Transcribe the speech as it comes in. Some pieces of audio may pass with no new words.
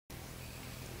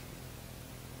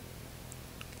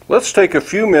Let's take a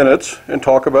few minutes and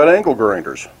talk about angle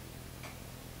grinders.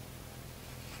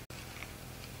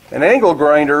 An angle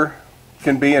grinder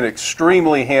can be an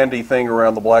extremely handy thing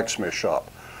around the blacksmith shop.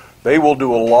 They will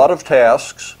do a lot of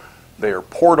tasks. They are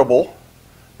portable.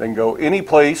 They can go any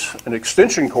place an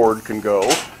extension cord can go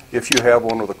if you have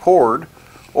one with a cord,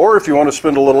 or if you want to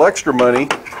spend a little extra money,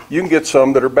 you can get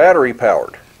some that are battery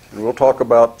powered. And we'll talk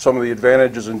about some of the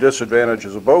advantages and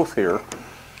disadvantages of both here.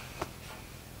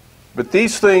 But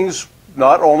these things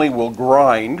not only will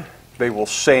grind, they will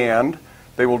sand,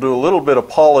 they will do a little bit of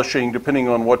polishing depending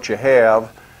on what you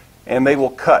have, and they will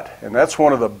cut. And that's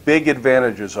one of the big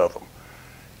advantages of them.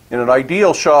 In an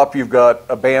ideal shop, you've got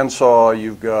a bandsaw,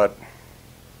 you've got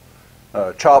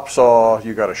a chop saw,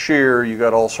 you've got a shear, you've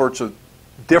got all sorts of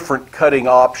different cutting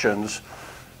options.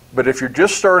 But if you're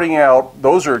just starting out,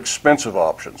 those are expensive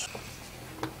options.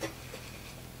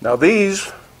 Now these,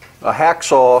 a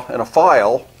hacksaw and a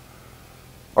file,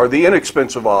 are the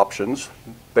inexpensive options.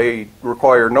 They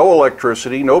require no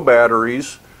electricity, no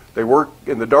batteries. They work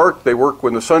in the dark, they work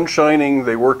when the sun's shining,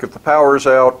 they work if the power's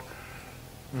out.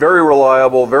 Very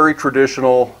reliable, very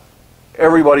traditional.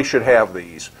 Everybody should have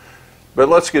these. But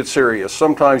let's get serious.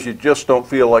 Sometimes you just don't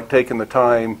feel like taking the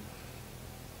time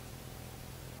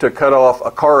to cut off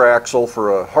a car axle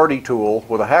for a Hardy tool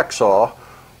with a hacksaw,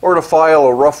 or to file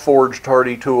a rough forged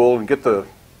Hardy tool and get the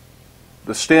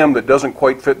stem that doesn't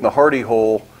quite fit in the Hardy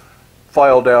hole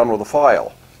filed down with a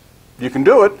file. You can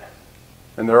do it,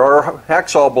 and there are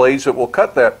hacksaw blades that will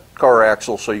cut that car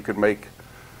axle so you can make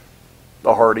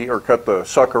a Hardy, or cut the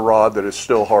sucker rod that is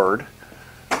still hard.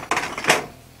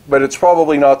 But it's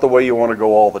probably not the way you want to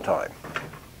go all the time.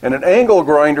 And an angle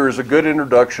grinder is a good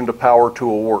introduction to power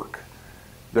tool work.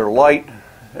 They're light,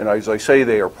 and as I say,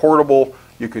 they are portable.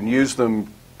 You can use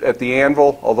them at the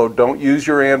anvil, although don't use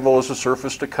your anvil as a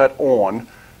surface to cut on.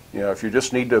 You know, if you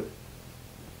just need to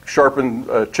sharpen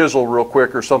a chisel real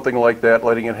quick or something like that,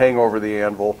 letting it hang over the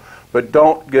anvil. But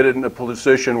don't get it in a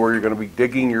position where you're going to be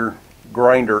digging your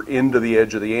grinder into the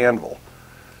edge of the anvil.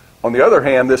 On the other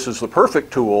hand, this is the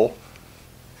perfect tool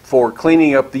for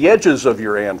cleaning up the edges of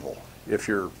your anvil. If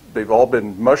they've all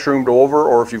been mushroomed over,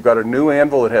 or if you've got a new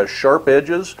anvil that has sharp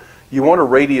edges, you want to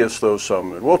radius those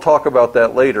some. And we'll talk about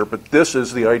that later, but this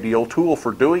is the ideal tool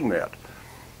for doing that.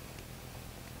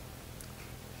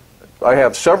 I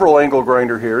have several angle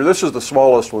grinder here. This is the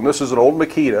smallest one. This is an old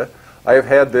Makita. I have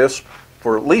had this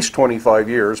for at least 25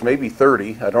 years, maybe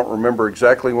 30. I don't remember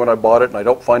exactly when I bought it, and I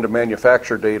don't find a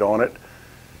manufacture date on it.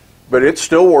 But it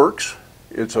still works.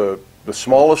 It's the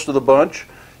smallest of the bunch,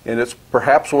 and it's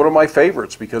perhaps one of my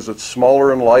favorites because it's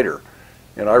smaller and lighter.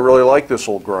 And I really like this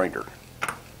old grinder.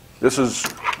 This is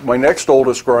my next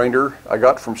oldest grinder I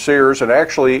got from Sears, and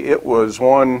actually it was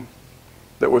one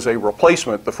that was a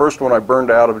replacement. The first one I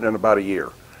burned out of it in about a year.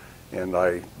 And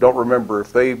I don't remember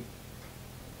if they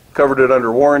covered it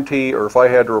under warranty or if I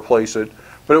had to replace it,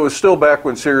 but it was still back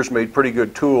when Sears made pretty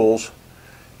good tools.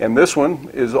 And this one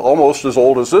is almost as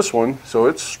old as this one, so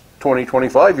it's 20,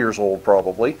 25 years old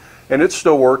probably, and it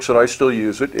still works and I still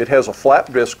use it. It has a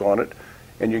flap disc on it,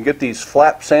 and you can get these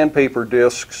flap sandpaper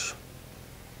discs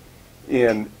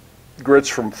in grits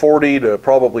from 40 to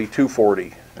probably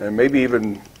 240, and maybe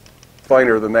even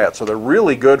finer than that. So they're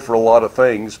really good for a lot of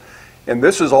things. And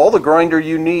this is all the grinder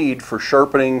you need for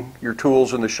sharpening your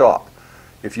tools in the shop.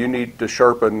 If you need to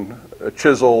sharpen a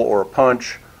chisel or a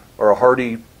punch or a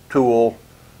Hardy tool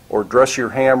or dress your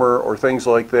hammer or things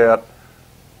like that,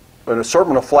 an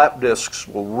assortment of flap discs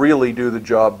will really do the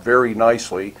job very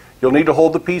nicely. You'll need to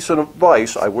hold the piece in a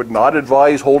vise. I would not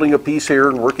advise holding a piece here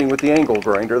and working with the angle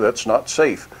grinder. That's not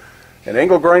safe. And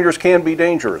angle grinders can be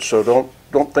dangerous, so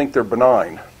don't think they're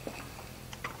benign.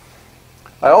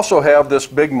 I also have this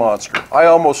big monster. I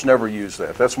almost never use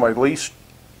that. That's my least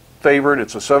favorite.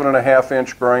 It's a 7.5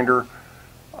 inch grinder.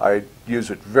 I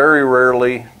use it very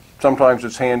rarely. Sometimes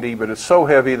it's handy, but it's so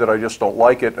heavy that I just don't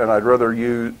like it, and I'd rather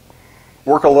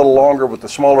work a little longer with the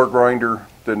smaller grinder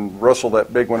than wrestle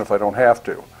that big one if I don't have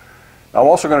to. I'm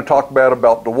also going to talk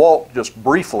about DeWalt just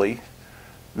briefly,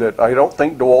 that I don't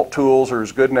think DeWalt tools are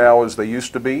as good now as they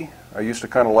used to be. I used to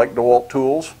kind of like DeWalt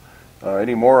tools.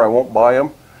 Anymore I won't buy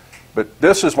them. But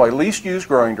this is my least used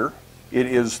grinder. It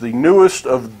is the newest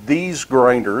of these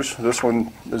grinders. This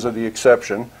one is the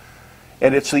exception.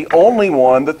 And it's the only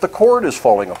one that the cord is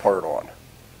falling apart on.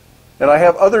 And I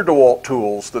have other DeWalt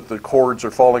tools that the cords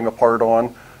are falling apart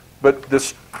on, but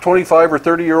this 25 or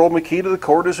 30-year-old Makita, the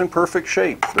cord is in perfect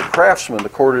shape. The Craftsman, the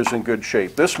cord is in good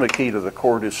shape. This Makita, the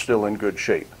cord is still in good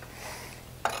shape.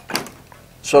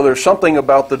 So there's something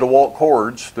about the DeWalt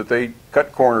cords that they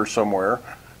cut corners somewhere,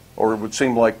 or it would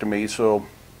seem like to me. So,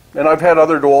 and I've had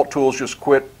other DeWalt tools just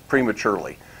quit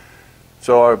prematurely.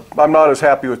 So I'm not as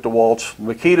happy with DeWalt's.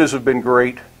 Makitas have been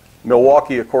great.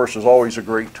 Milwaukee, of course, is always a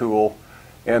great tool.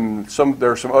 And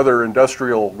there are some other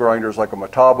industrial grinders like a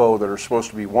Metabo that are supposed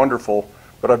to be wonderful,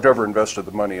 but I've never invested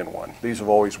the money in one. These have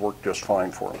always worked just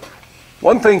fine for me.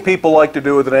 One thing people like to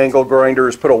do with an angle grinder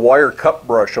is put a wire cup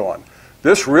brush on.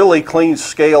 This really cleans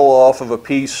scale off of a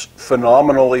piece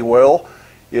phenomenally well.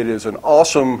 It is an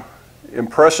awesome,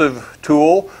 impressive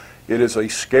tool. It is a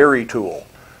scary tool.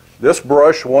 This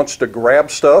brush wants to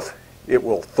grab stuff. It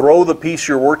will throw the piece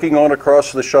you're working on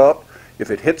across the shop.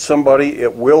 If it hits somebody,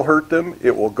 it will hurt them.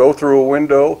 It will go through a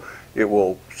window. It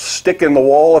will stick in the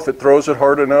wall if it throws it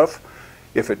hard enough.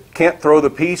 If it can't throw the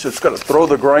piece, it's going to throw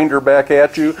the grinder back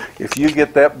at you. If you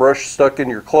get that brush stuck in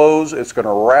your clothes, it's going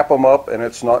to wrap them up, and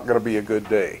it's not going to be a good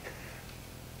day.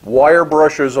 Wire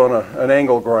brushes on an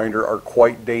angle grinder are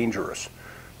quite dangerous.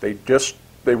 They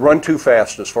run too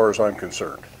fast as far as I'm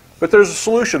concerned. But there's a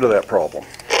solution to that problem.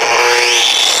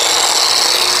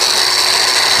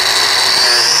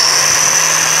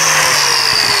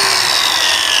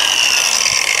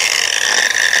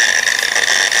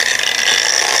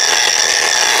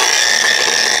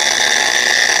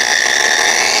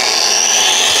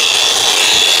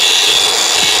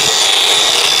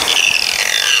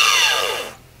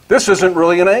 This isn't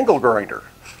really an angle grinder.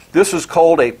 This is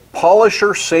called a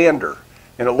polisher sander,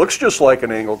 and it looks just like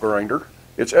an angle grinder.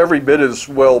 It's every bit as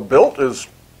well built as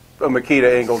a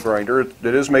Makita angle grinder. It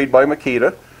is made by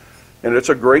Makita, and it's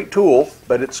a great tool,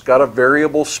 but it's got a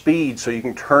variable speed, so you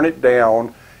can turn it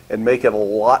down and make it a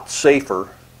lot safer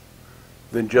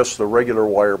than just the regular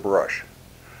wire brush.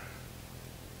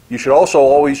 You should also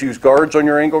always use guards on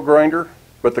your angle grinder,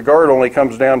 but the guard only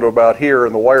comes down to about here,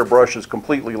 and the wire brush is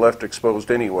completely left exposed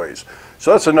anyways.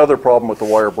 So that's another problem with the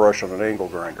wire brush on an angle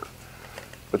grinder.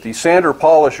 But these sander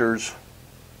polishers,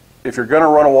 if you're going to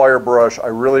run a wire brush, I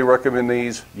really recommend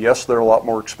these. Yes, they're a lot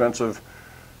more expensive,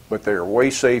 but they are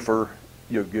way safer.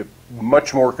 You'll get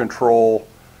much more control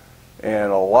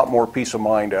and a lot more peace of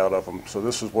mind out of them. So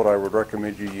this is what I would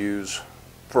recommend you use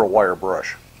for a wire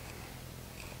brush.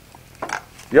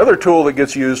 The other tool that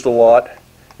gets used a lot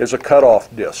is a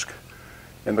cutoff disc.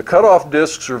 And the cutoff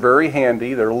discs are very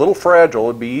handy. They're a little fragile.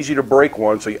 It'd be easy to break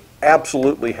one, so you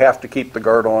absolutely have to keep the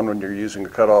guard on when you're using a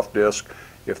cutoff disc.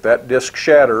 If that disc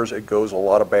shatters, it goes a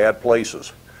lot of bad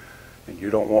places, and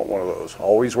you don't want one of those.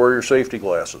 Always wear your safety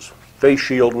glasses. Face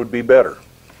shield would be better.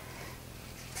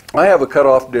 I have a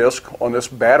cutoff disc on this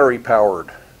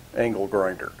battery-powered angle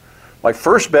grinder. My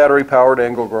first battery-powered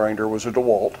angle grinder was a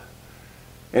DeWalt,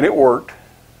 and it worked,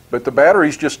 but the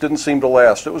batteries just didn't seem to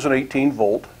last. It was an 18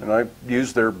 volt, and I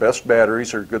used their best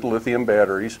batteries. They're good lithium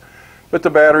batteries, but the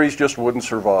batteries just wouldn't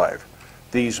survive.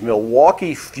 These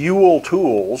Milwaukee fuel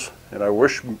tools, and I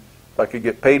wish I could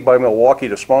get paid by Milwaukee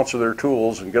to sponsor their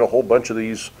tools and get a whole bunch of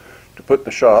these to put in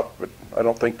the shop, but I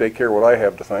don't think they care what I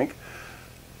have to think.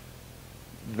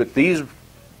 But these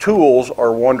tools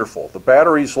are wonderful. The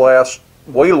batteries last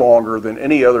way longer than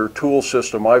any other tool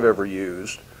system I've ever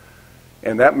used,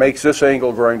 and that makes this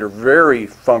angle grinder very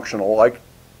functional.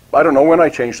 I don't know when I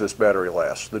changed this battery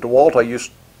last. The DeWalt, I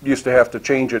used to have to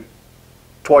change it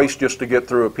twice just to get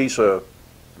through a piece of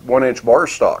 1-inch bar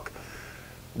stock.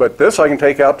 But this I can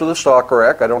take out to the stock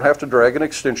rack. I don't have to drag an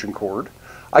extension cord.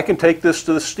 I can take this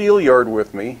to the steel yard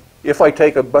with me if I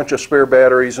take a bunch of spare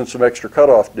batteries and some extra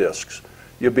cutoff discs.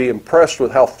 You'll be impressed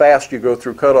with how fast you go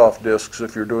through cutoff discs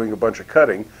if you're doing a bunch of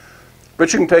cutting.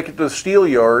 But you can take it to the steel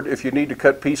yard if you need to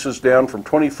cut pieces down from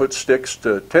 20-foot sticks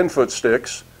to 10-foot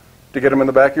sticks to get them in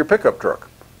the back of your pickup truck,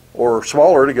 or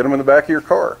smaller to get them in the back of your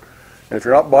car. And if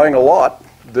you're not buying a lot,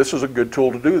 this is a good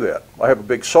tool to do that. I have a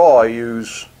big saw I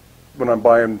use when I'm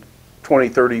buying 20,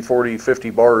 30, 40, 50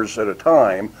 bars at a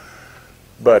time,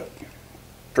 but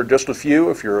for just a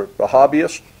few, if you're a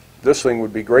hobbyist, this thing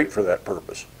would be great for that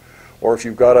purpose. Or if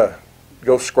you've got to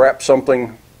go scrap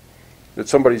something that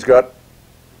somebody's got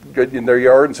in their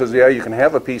yard and says, yeah, you can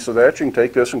have a piece of that, you can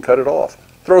take this and cut it off.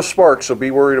 Throws sparks, so be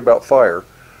worried about fire.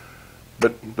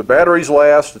 But the batteries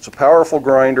last. It's a powerful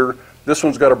grinder. This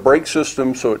one's got a brake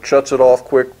system, so it shuts it off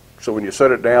quick, so when you set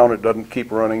it down, it doesn't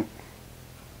keep running.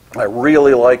 I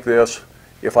really like this.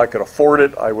 If I could afford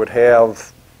it, I would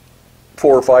have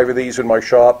 4 or 5 of these in my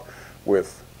shop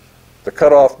with the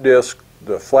cutoff disc,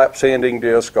 the flap sanding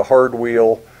disc, a hard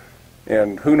wheel,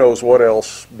 and who knows what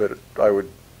else, but I would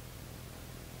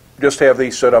just have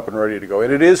these set up and ready to go.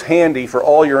 And it is handy for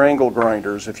all your angle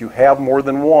grinders, if you have more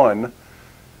than one,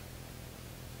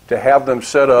 to have them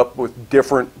set up with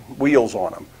different wheels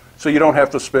on them, so you don't have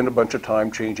to spend a bunch of time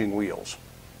changing wheels.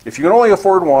 If you can only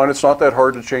afford one, it's not that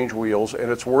hard to change wheels, and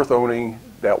it's worth owning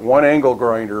that one angle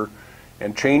grinder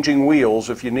and changing wheels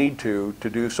if you need to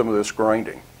do some of this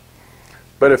grinding.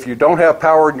 But if you don't have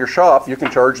power in your shop, you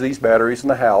can charge these batteries in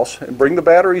the house and bring the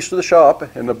batteries to the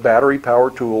shop, and the battery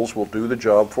powered tools will do the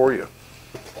job for you.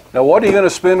 Now, what are you going to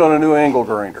spend on a new angle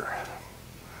grinder?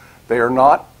 They are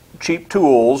not cheap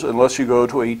tools unless you go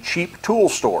to a cheap tool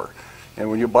store. And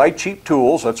when you buy cheap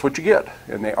tools, that's what you get,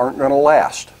 and they aren't going to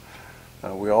last.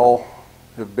 We all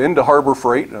have been to Harbor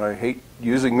Freight, and I hate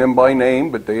using them by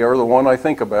name, but they are the one I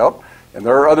think about. And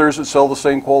there are others that sell the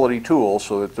same quality tools,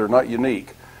 so that they're not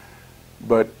unique.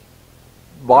 But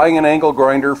buying an angle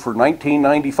grinder for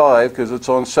 $19.95 because it's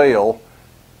on sale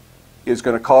is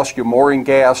going to cost you more in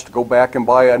gas to go back and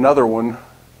buy another one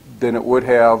than it would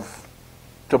have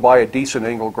to buy a decent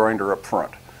angle grinder up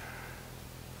front.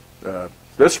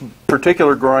 This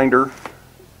particular grinder,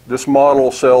 this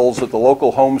model sells at the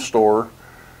local home store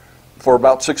for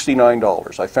about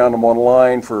 $69. I found them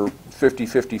online for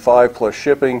 $50, $55 plus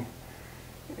shipping,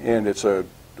 and it's a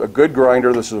good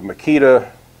grinder. This is a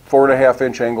Makita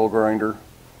 4.5-inch angle grinder,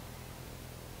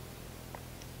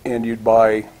 and you'd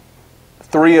buy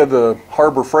 3 of the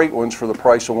Harbor Freight ones for the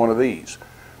price of one of these.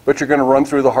 But you're going to run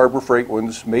through the Harbor Freight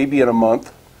ones maybe in a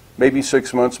month, maybe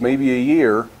 6 months, maybe a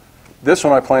year. This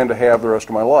one I plan to have the rest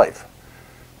of my life.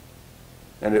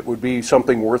 And it would be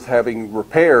something worth having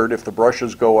repaired if the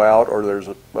brushes go out or there's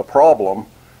a problem.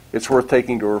 It's worth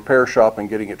taking to a repair shop and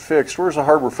getting it fixed, whereas the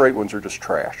Harbor Freight ones are just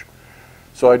trash.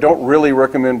 So I don't really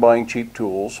recommend buying cheap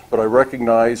tools, but I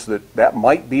recognize that that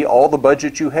might be all the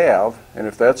budget you have, and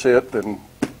if that's it, then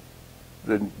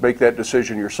make that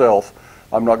decision yourself.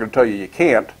 I'm not going to tell you you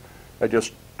can't, I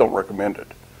just don't recommend it.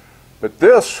 But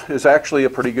this is actually a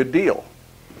pretty good deal.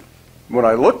 When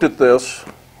I looked at this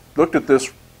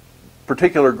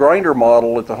particular grinder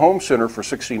model at the home center for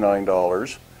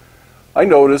 $69, I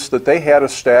noticed that they had a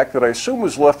stack that I assume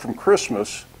was left from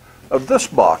Christmas of this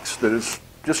box that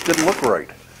just didn't look right.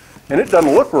 And it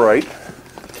doesn't look right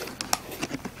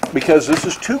because this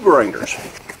is 2 grinders.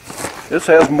 This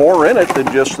has more in it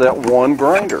than just that one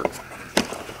grinder.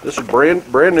 This is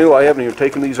brand new. I haven't even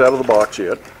taken these out of the box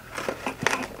yet.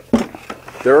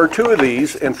 There are 2 of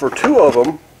these, and for 2 of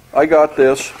them, I got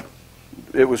this.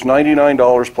 It was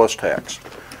 $99 plus tax.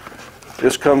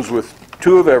 This comes with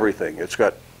 2 of everything. It's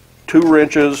got 2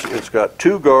 wrenches, it's got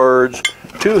 2 guards,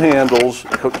 2 handles,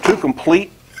 2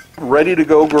 complete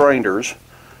ready-to-go grinders.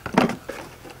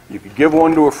 You could give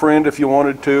one to a friend if you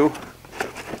wanted to.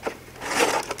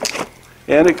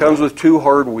 And it comes with 2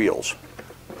 hard wheels.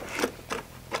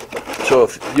 So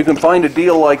if you can find a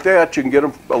deal like that, you can get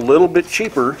them a little bit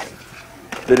cheaper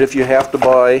than if you have to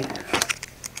buy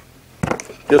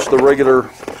just the regular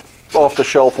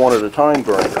off-the-shelf one-at-a-time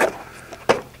grinder.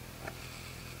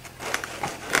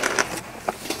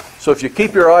 So if you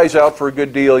keep your eyes out for a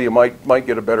good deal, you might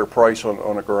get a better price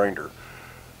on a grinder.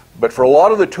 But for a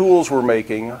lot of the tools we're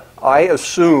making, I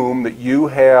assume that you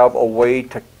have a way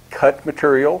to cut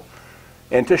material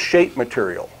and to shape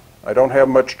material. I don't have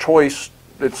much choice.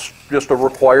 It's just a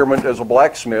requirement as a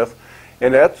blacksmith,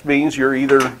 and that means you're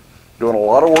either doing a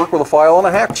lot of work with a file and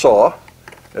a hacksaw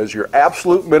as your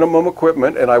absolute minimum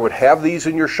equipment, and I would have these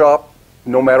in your shop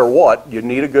no matter what. You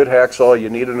need a good hacksaw, you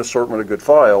need an assortment of good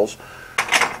files.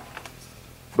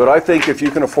 But I think if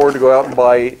you can afford to go out and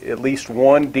buy at least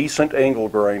one decent angle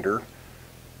grinder,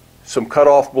 some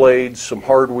cut-off blades, some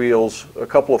hard wheels, a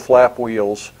couple of flap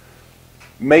wheels,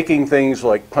 making things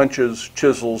like punches,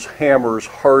 chisels, hammers,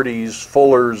 hardies,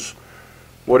 fullers,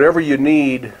 whatever you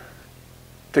need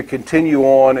to continue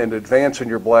on and advance in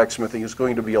your blacksmithing is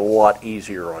going to be a lot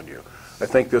easier on you. I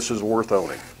think this is worth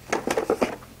owning.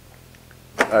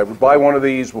 I would buy one of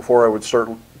these before I would start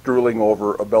drooling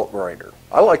over a belt grinder.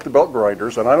 I like the belt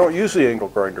grinders, and I don't use the angle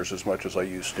grinders as much as I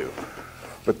used to.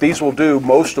 But these will do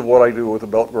most of what I do with a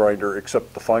belt grinder,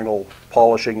 except the final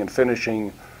polishing and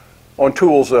finishing on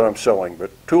tools that I'm selling.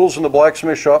 But tools in the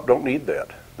blacksmith shop don't need that.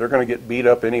 They're going to get beat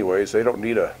up anyways. They don't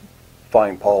need a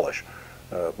fine polish.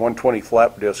 120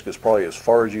 flap disc is probably as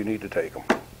far as you need to take them.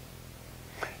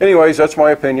 Anyways, that's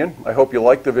my opinion. I hope you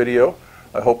liked the video.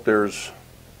 I hope there's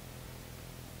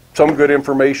some good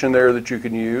information there that you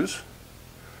can use.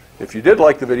 If you did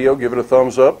like the video, give it a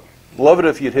thumbs up. Love it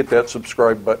if you'd hit that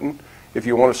subscribe button. If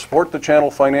you want to support the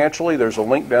channel financially, there's a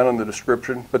link down in the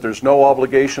description, but there's no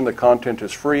obligation. The content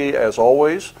is free as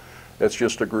always. That's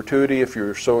just a gratuity if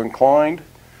you're so inclined.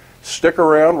 Stick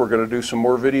around. We're going to do some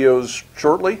more videos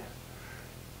shortly.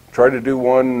 Try to do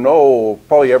one,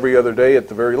 probably every other day at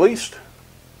the very least.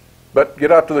 But get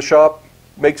out to the shop,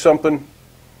 make something,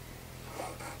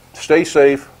 stay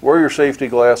safe, wear your safety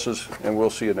glasses, and we'll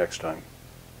see you next time.